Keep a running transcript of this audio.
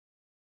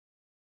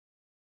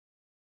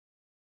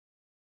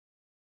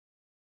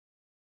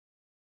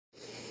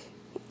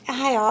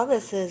Hi all,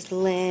 this is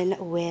Lynn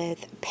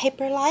with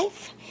Paper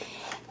Life,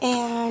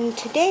 and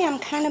today I'm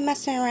kind of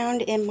messing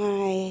around in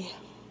my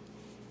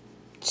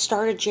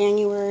start of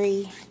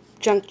January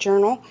junk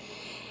journal.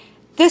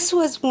 This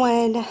was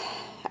when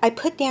I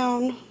put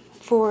down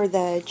for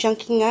the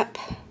Junking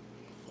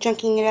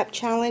It Up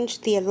challenge.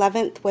 The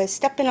 11th was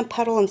Step in a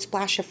Puddle and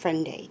Splash a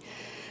Friend Day.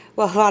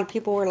 Well, a lot of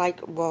people were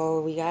like,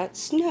 well, we got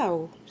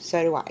snow.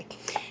 So do I.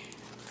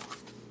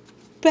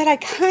 But I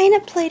kind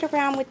of played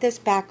around with this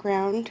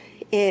background.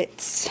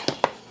 It's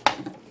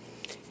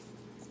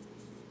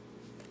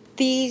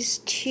these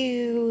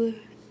two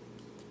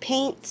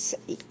paints.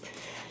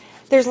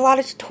 There's a lot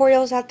of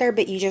tutorials out there,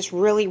 but you just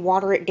really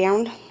water it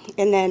down.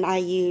 And then I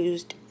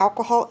used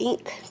alcohol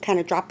ink,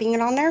 kind of dropping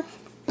it on there.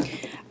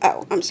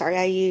 Oh, I'm sorry,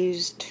 I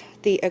used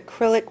the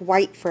acrylic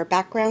white for a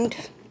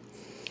background.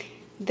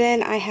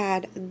 Then I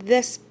had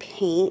this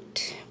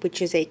paint, which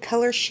is a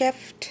color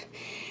shift,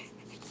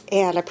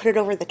 and I put it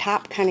over the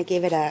top, kind of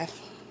gave it a,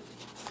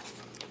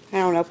 I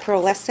don't know,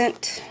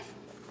 pearlescent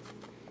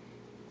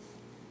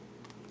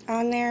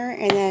on there.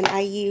 And then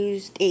I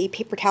used a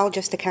paper towel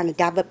just to kind of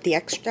dab up the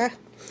extra.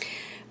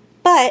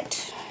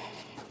 But,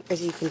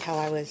 as you can tell,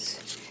 I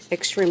was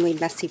extremely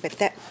messy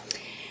with it.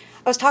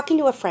 I was talking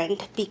to a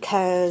friend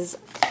because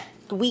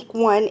week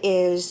one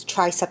is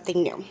try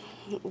something new.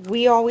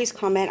 We always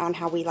comment on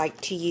how we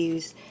like to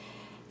use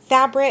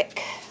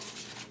fabric,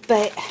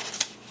 but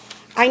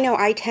I know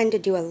I tend to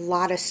do a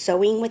lot of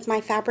sewing with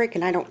my fabric,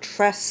 and I don't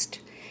trust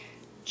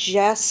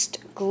just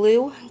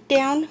glue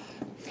down.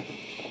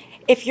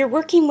 If you're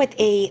working with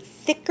a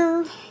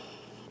thicker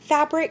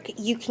fabric,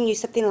 you can use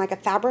something like a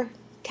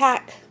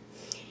Fabri-Tac,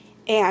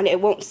 and it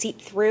won't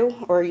seep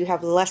through, or you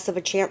have less of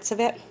a chance of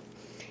it.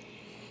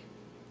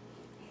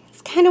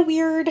 It's kind of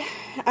weird.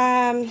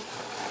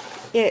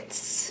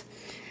 It's,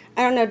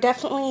 I don't know,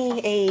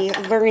 definitely a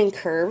learning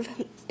curve.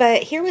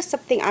 But here was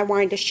something I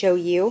wanted to show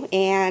you,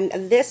 and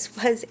this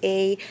was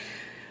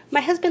my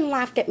husband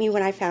laughed at me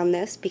when I found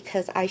this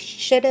because I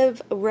should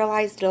have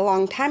realized it a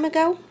long time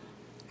ago.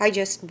 I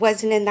just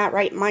wasn't in that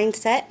right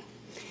mindset.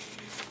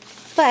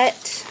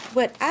 But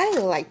what I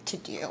like to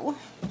do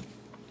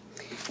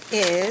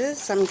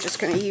is, I'm just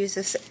going to use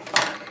this.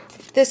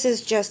 This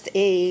is just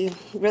a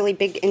really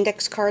big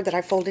index card that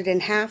I folded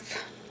in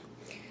half.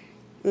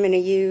 I'm going to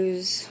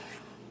use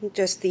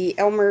just the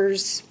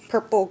Elmer's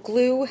purple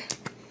glue.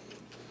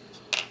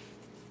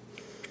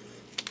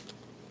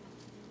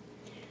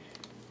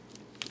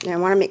 And I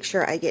want to make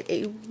sure I get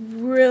a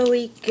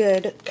really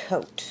good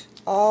coat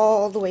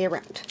all the way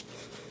around.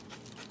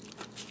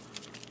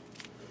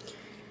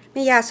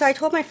 But yeah, so I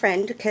told my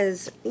friend,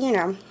 because, you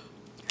know,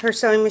 her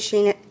sewing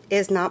machine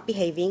is not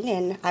behaving,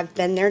 and I've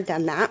been there,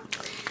 done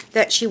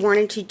that she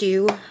wanted to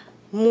do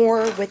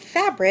more with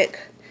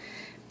fabric,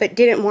 but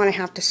didn't want to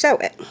have to sew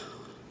it.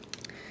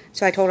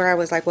 So I told her, I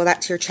was like, well,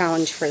 that's your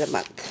challenge for the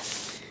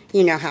month.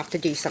 You now have to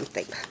do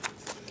something.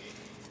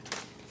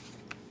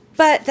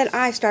 But then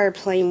I started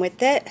playing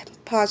with it.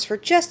 Pause for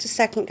just a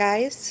second,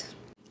 guys.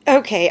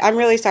 Okay, I'm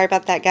really sorry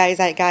about that, guys.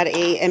 I got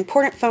an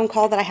important phone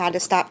call that I had to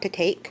stop to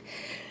take.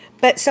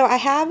 But so I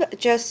have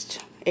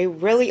just a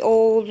really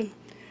old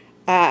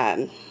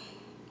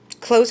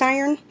clothes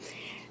iron.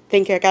 I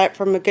think I got it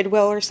from a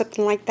Goodwill or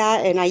something like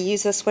that, and I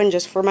use this one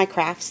just for my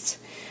crafts.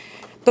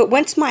 But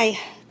once my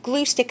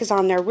glue stick is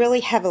on there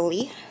really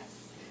heavily,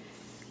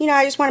 you know,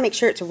 I just want to make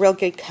sure it's a real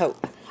good coat.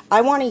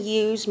 I want to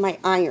use my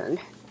iron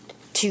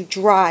to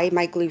dry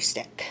my glue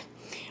stick.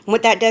 And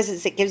what that does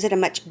is it gives it a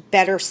much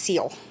better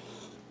seal.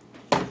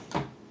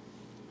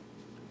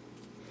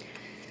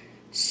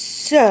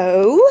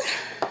 So,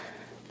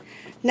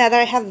 now that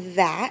I have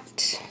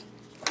that,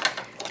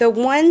 the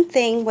one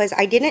thing was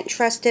I didn't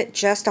trust it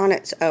just on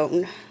its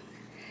own.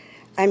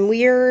 I'm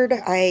weird.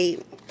 I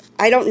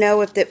don't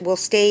know if it will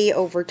stay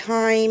over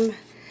time.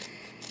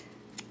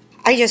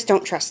 I just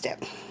don't trust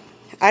it.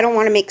 I don't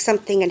want to make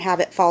something and have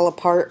it fall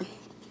apart.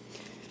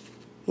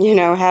 You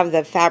know, have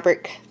the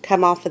fabric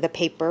come off of the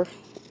paper.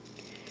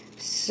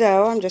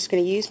 So I'm just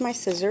going to use my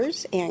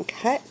scissors and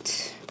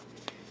cut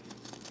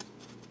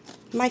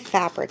my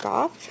fabric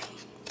off.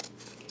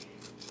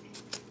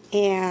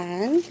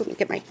 And let me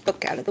get my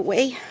book out of the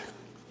way.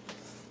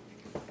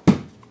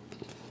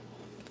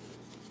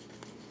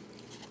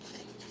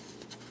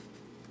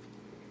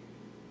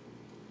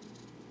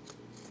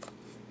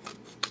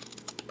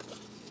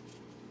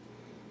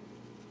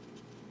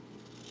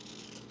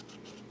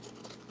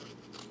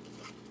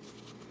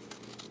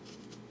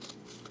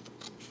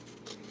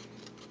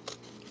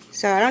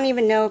 So I don't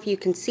even know if you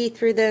can see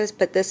through this,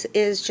 but this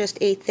is just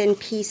a thin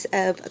piece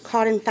of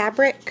cotton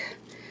fabric.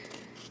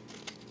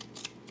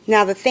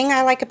 Now the thing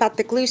I like about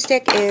the glue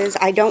stick is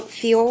I don't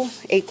feel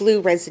a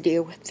glue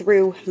residue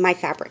through my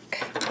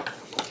fabric.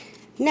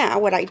 Now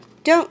what I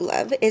don't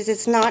love is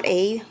it's not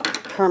a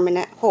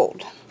permanent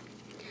hold.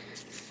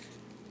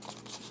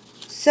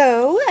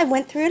 So I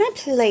went through and I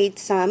played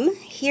some.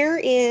 Here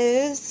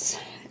is,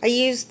 I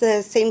used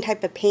the same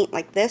type of paint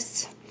like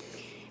this,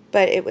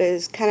 but it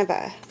was kind of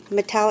a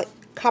metallic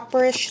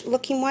copperish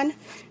looking one,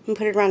 and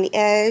put it around the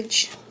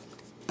edge.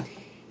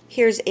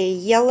 Here's a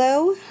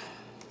yellow.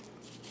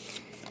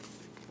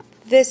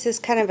 This is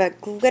kind of a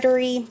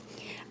glittery.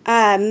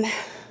 I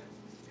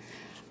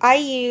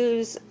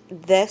use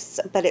this,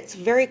 but it's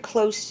very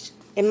close,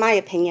 in my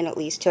opinion at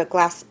least, to a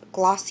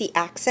glossy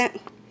accent.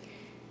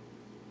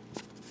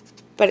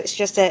 But it's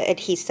just an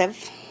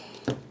adhesive.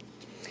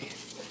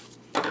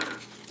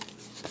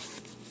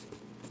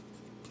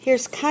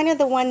 Here's kind of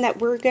the one that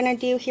we're going to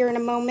do here in a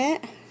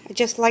moment. I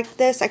just like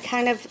this. I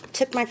kind of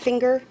took my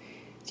finger,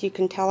 so you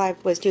can tell I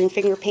was doing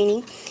finger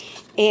painting,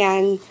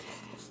 and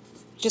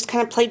just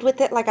kind of played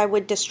with it like I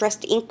would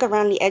distressed ink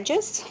around the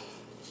edges.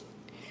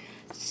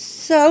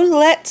 So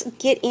let's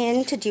get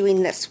into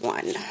doing this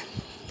one.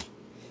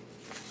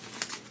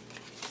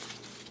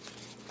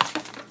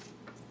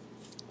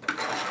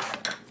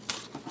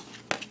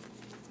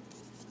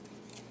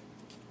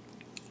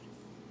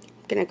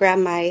 I'm going to grab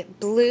my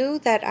blue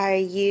that I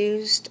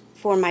used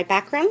for my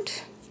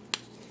background.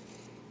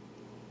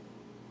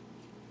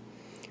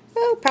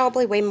 Oh,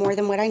 probably way more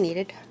than what I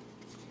needed.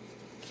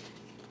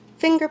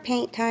 Finger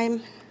paint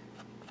time.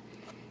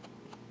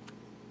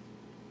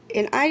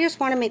 And I just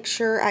want to make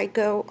sure I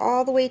go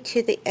all the way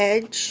to the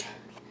edge,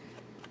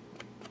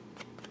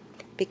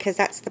 because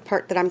that's the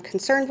part that I'm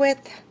concerned with.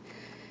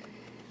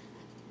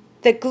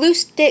 The glue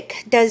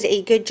stick does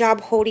a good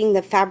job holding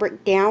the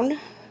fabric down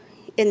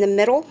in the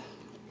middle,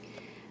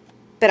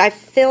 but I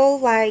feel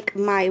like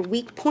my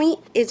weak point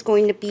is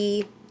going to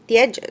be the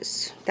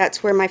edges.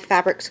 That's where my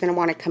fabric's going to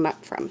want to come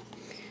up from.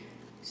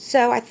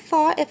 So I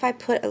thought if I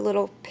put a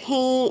little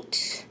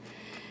paint,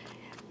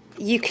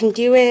 you can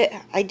do it.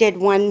 I did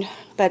one,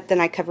 but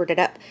then I covered it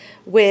up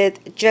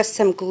with just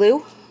some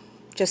glue.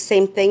 Just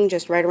same thing,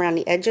 just right around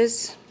the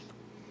edges.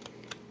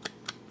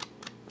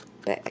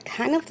 But I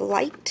kind of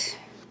liked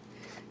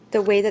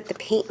the way that the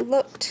paint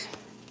looked.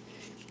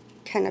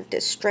 Kind of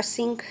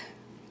distressing.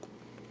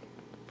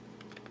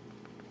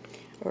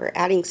 Or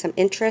adding some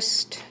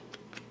interest.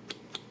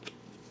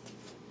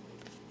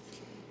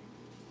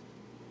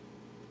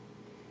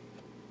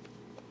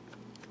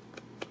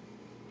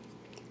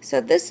 So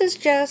this is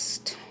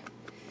just,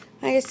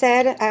 like I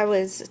said, I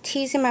was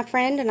teasing my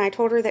friend and I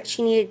told her that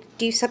she needed to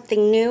do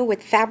something new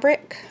with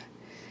fabric.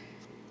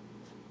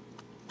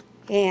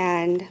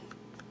 And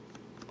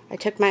I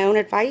took my own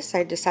advice.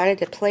 I decided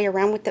to play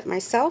around with it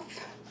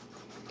myself.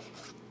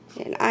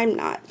 And I'm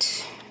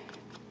not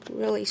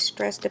really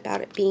stressed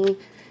about it being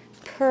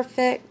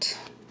perfect,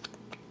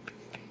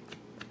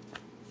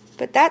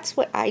 but that's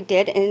what I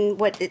did and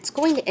what it's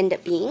going to end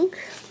up being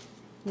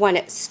when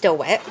it's still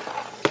wet.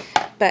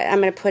 But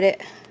I'm going to put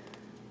it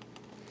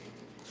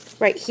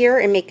right here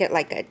and make it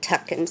like a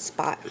tuck-in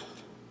spot. I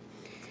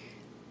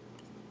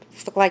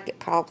feel like it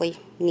probably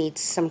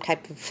needs some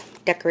type of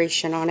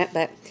decoration on it,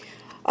 but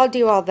I'll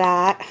do all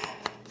that.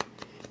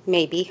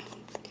 Maybe.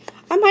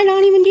 I might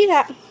not even do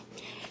that.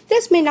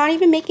 This may not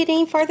even make it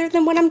any farther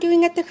than what I'm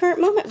doing at the current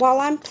moment while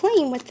I'm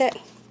playing with it.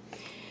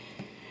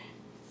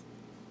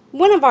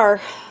 One of our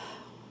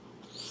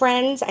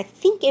friends, I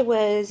think it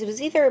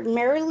was either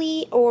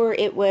Marilee or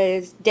it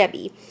was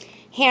Debbie,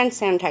 hand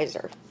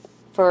sanitizer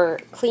for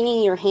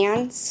cleaning your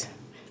hands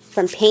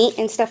from paint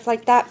and stuff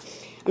like that.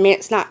 I mean,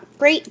 it's not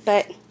great,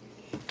 but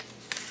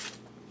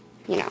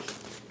you know,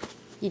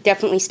 you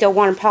definitely still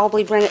want to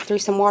probably run it through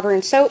some water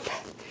and soap,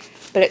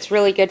 but it's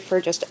really good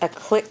for just a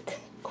quick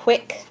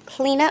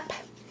cleanup.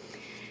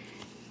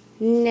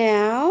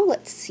 Now,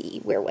 let's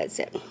see, where was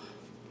it?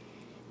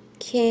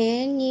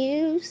 Can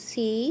you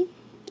see?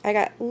 I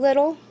got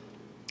little,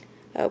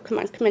 oh come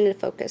on, come into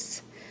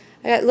focus.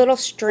 I got little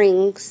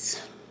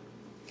strings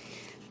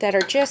that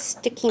are just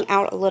sticking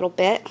out a little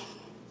bit.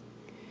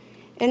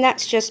 And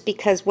that's just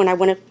because when I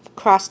went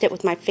across it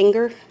with my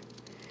finger,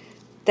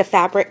 the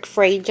fabric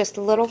frayed just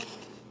a little.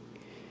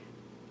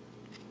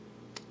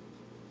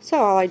 So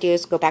all I do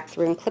is go back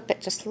through and clip it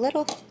just a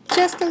little,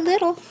 just a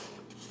little.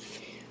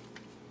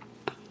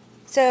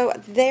 So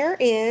there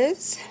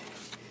is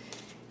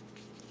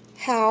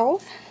how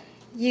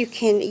you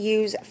can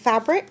use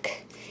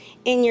fabric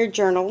in your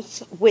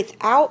journals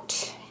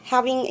without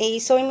having a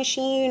sewing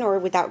machine or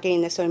without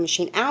getting the sewing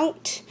machine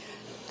out.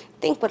 I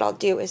think what I'll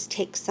do is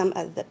take some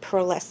of the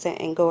pearlescent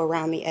and go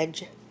around the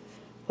edge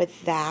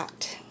with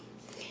that.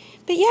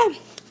 But yeah,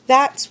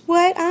 that's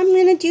what I'm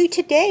going to do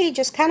today,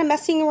 just kind of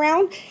messing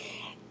around.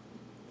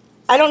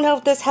 I don't know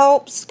if this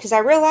helps because I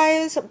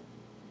realize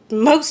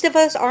most of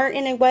us aren't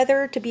in a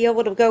weather to be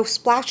able to go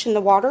splash in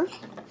the water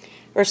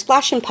or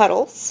splash in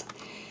puddles.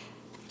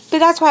 But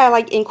that's why I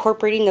like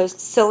incorporating those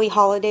silly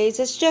holidays.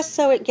 It's just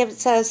so it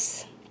gives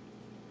us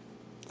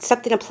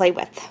something to play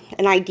with,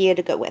 an idea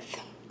to go with.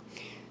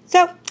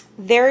 So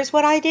there's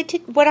what I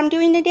did, what I'm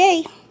doing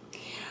today.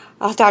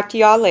 I'll talk to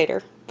y'all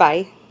later.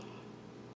 Bye.